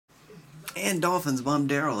And Dolphins bum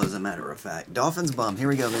Darrell, as a matter of fact. Dolphins bum. Here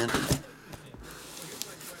we go, man.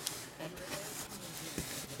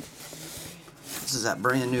 This is that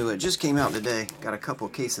brand new. It just came out today. Got a couple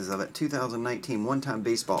cases of it. 2019 one-time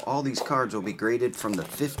baseball. All these cards will be graded from the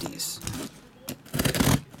 50s.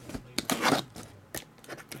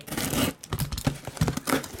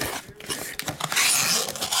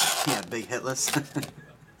 Yeah, big hitless.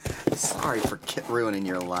 Sorry for ruining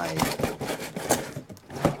your life.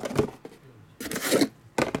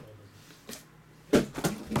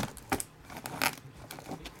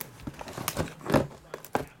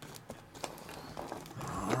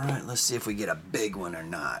 Alright, let's see if we get a big one or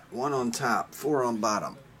not. 1 on top, 4 on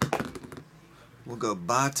bottom. We'll go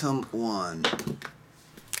bottom 1.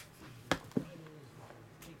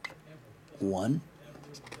 1,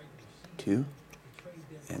 2,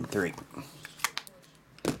 and 3.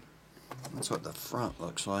 That's what the front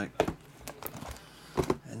looks like.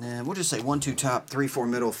 And then we'll just say 1, 2 top, 3, 4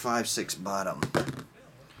 middle, 5, 6 bottom.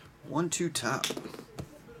 1, 2 top.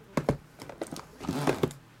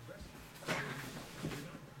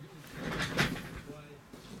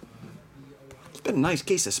 It's been a nice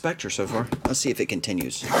case of Spectra so far. Let's see if it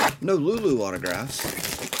continues. No Lulu autographs.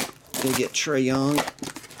 We'll get Trae Young,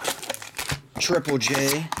 Triple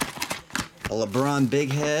J, a LeBron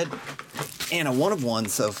Big Head, and a 1 of 1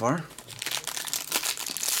 so far.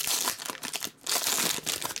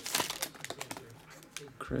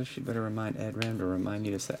 Chris, you better remind Ed Ram to remind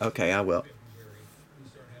you to say. Okay, I will.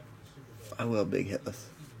 I will, big hitless.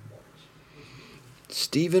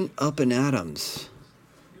 Steven Up and Adams.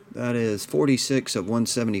 That is 46 of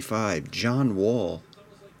 175. John Wall,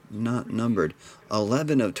 not numbered.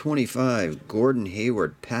 11 of 25. Gordon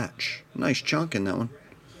Hayward patch. Nice chunk in that one.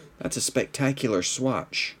 That's a spectacular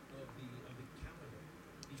swatch.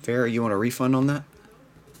 Fair, you want a refund on that?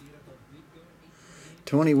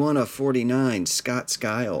 21 of 49, Scott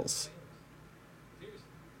Skiles.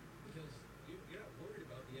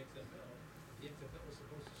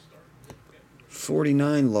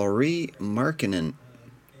 49, Lauri Markkanen.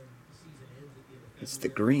 It's the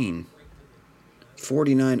green.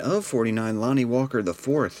 49 of 49, Lonnie Walker the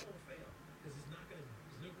 4th.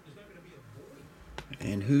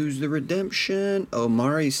 And who's the redemption?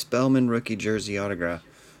 Omari Spellman rookie jersey autograph.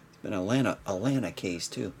 It's been an Atlanta case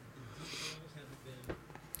too.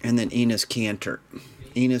 And then Enos Cantor.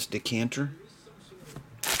 Enos DeCanter.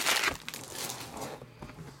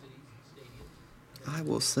 I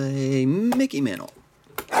will say Mickey Mantle.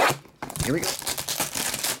 Here we go.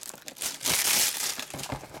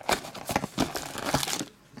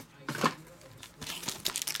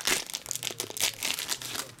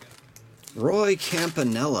 Roy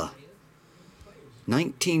Campanella.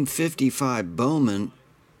 1955 Bowman.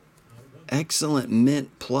 Excellent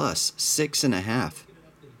mint plus 6.5.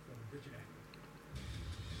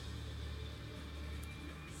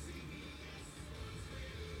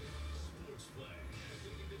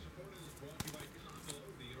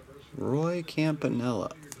 Roy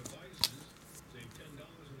Campanella.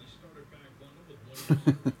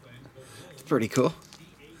 It's pretty cool.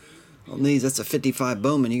 On these, that's a 55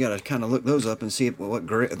 Bowman. You got to kind of look those up and see what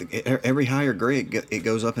grade. Every higher grade, it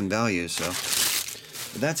goes up in value. So,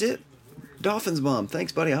 but that's it. Dolphins bomb.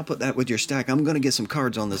 Thanks, buddy. I'll put that with your stack. I'm going to get some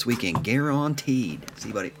cards on this weekend. Guaranteed. See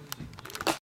you, buddy.